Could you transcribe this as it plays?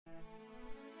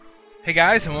Hey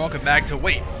guys, and welcome back to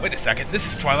wait a second, this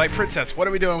is Twilight Princess. What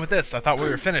are we doing with this? I thought we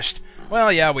were finished.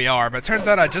 Well, yeah, we are, but it turns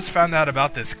out I just found out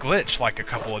about this glitch like a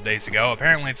couple of days ago.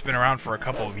 Apparently it's been around for a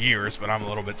couple of years, but I'm a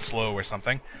little bit slow or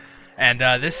something. And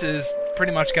this is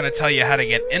pretty much going to tell you how to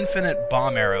get infinite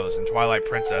bomb arrows in Twilight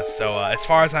Princess. So as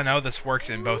far as I know, this works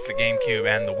in both the GameCube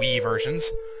and the Wii versions.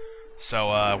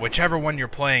 So whichever one you're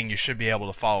playing, you should be able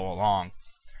to follow along.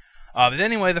 But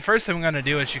anyway, the first thing we're going to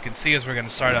do, as you can see, is we're going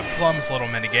to start up Plum's little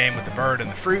minigame with the bird and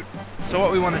the fruit. So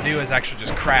what we want to do is actually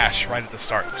just crash right at the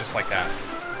start, just like that.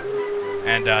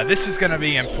 And this is going to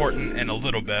be important in a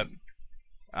little bit.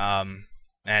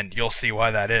 And you'll see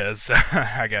why that is.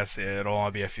 I guess it'll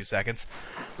only be a few seconds.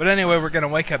 But anyway, we're going to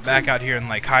wake up back out here in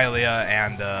Lake Hylia,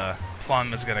 and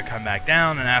Plum is going to come back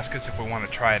down and ask us if we want to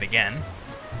try it again.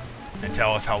 And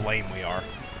tell us how lame we are.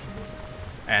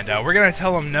 And we're going to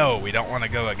tell him no, we don't want to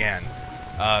go again.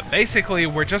 Basically,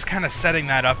 we're just kind of setting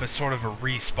that up as sort of a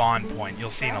respawn point. You'll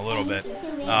see in a little bit.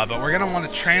 But we're going to want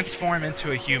to transform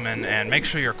into a human and make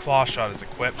sure your claw shot is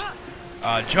equipped.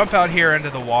 Jump out here into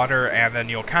the water, and then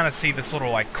you'll kind of see this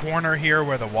little like corner here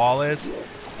where the wall is.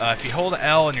 If you hold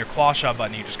L and your claw shot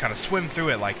button, you just kind of swim through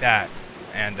it like that.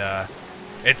 And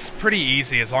it's pretty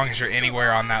easy. As long as you're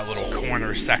anywhere on that little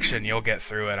corner section, you'll get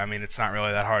through it. I mean, it's not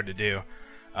really that hard to do.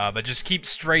 But just keep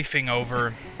strafing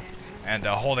over and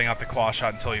holding up the claw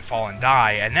shot until you fall and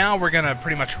die. And now we're going to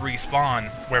pretty much respawn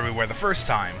where we were the first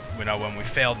time, when we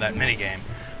failed that minigame.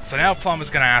 So now Plum is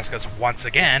going to ask us once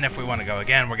again if we want to go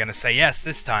again. We're going to say yes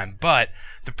this time. But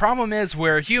the problem is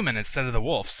we're a human instead of the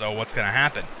wolf, so what's going to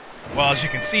happen? Well, as you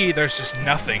can see, there's just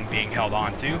nothing being held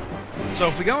on to. So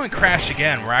if we go and crash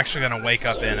again, we're actually going to wake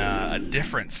up in a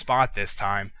different spot this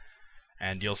time.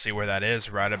 And you'll see where that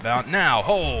is right about now.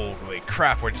 Holy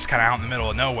crap, we're just kind of out in the middle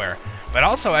of nowhere. But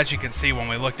also, as you can see, when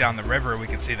we look down the river, we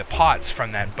can see the pots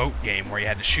from that boat game where you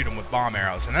had to shoot them with bomb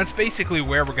arrows. And that's basically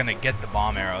where we're going to get the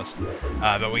bomb arrows.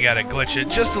 But we got to glitch it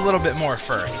just a little bit more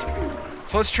first.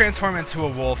 So let's transform into a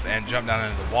wolf and jump down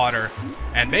into the water.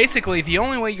 And basically, the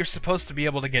only way you're supposed to be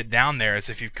able to get down there is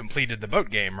if you've completed the boat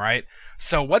game, right?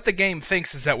 So what the game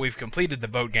thinks is that we've completed the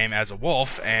boat game as a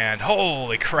wolf, and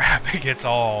holy crap, it gets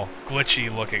all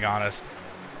glitchy looking on us.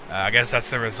 I guess that's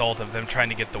the result of them trying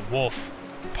to get the wolf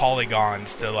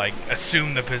polygons to like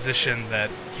assume the position that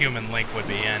human Link would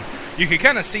be in. You can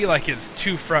kind of see like his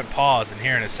two front paws, and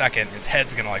here in a second his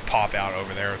head's gonna like pop out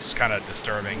over there, which is kind of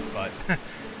disturbing, but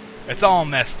it's all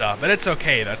messed up. But it's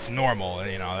okay, that's normal,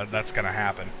 you know, that's gonna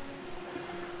happen.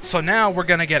 So now we're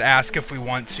gonna get asked if we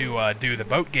want to do the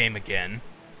boat game again,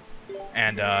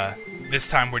 and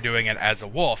this time we're doing it as a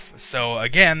wolf. So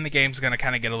again, the game's gonna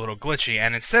kind of get a little glitchy,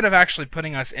 and instead of actually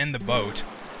putting us in the boat,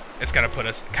 it's gonna put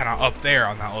us kind of up there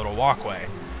on that little walkway.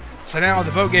 So now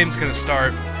the boat game's gonna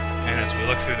start, and as we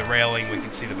look through the railing, we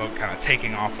can see the boat kind of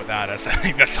taking off without us. I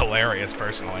think that's hilarious,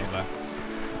 personally.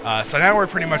 But so now we're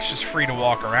pretty much just free to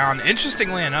walk around.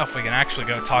 Interestingly enough, we can actually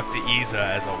go talk to Isa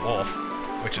as a wolf,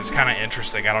 which is kind of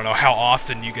interesting. I don't know how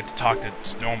often you get to talk to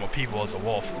just normal people as a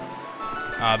wolf.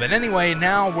 But anyway,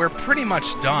 now we're pretty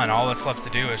much done. All that's left to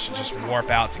do is to just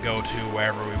warp out to go to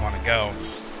wherever we want to go.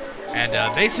 And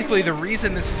basically the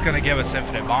reason this is going to give us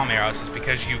infinite bomb arrows is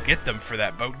because you get them for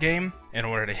that boat game in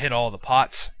order to hit all the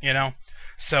pots, you know?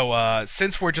 So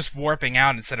since we're just warping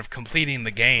out instead of completing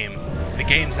the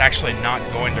game's actually not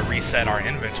going to reset our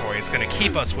inventory. It's going to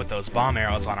keep us with those bomb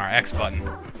arrows on our X button.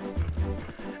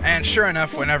 And sure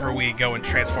enough, whenever we go and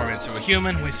transform into a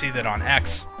human, we see that on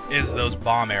X is those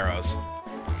bomb arrows.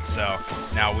 So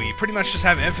now we pretty much just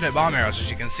have infinite bomb arrows.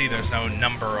 As you can see, there's no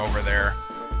number over there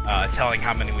telling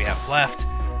how many we have left.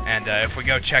 And if we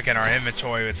go check in our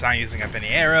inventory, it's not using up any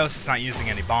arrows, it's not using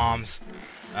any bombs.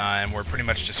 And we're pretty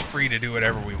much just free to do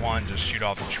whatever we want, just shoot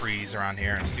all the trees around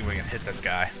here and see if we can hit this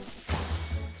guy.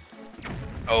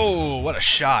 Oh, what a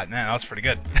shot. Man, that was pretty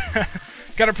good.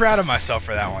 Kinda proud of myself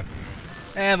for that one.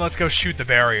 And let's go shoot the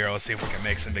barrier. Let's see if we can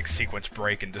make some big sequence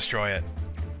break and destroy it.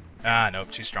 Ah,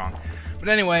 nope, too strong. But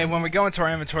anyway, when we go into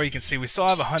our inventory, you can see we still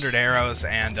have 100 arrows,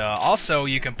 and also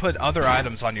you can put other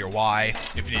items on your Y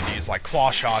if you need to use like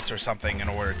claw shots or something in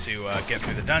order to get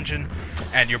through the dungeon,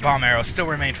 and your bomb arrows still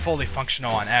remain fully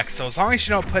functional on X, so as long as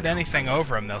you don't put anything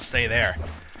over them, they'll stay there.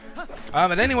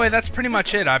 But anyway, that's pretty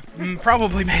much it. I've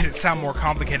probably made it sound more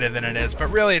complicated than it is, but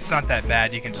really it's not that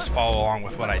bad. You can just follow along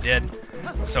with what I did.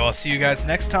 So I'll see you guys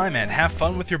next time, and have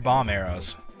fun with your bomb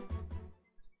arrows.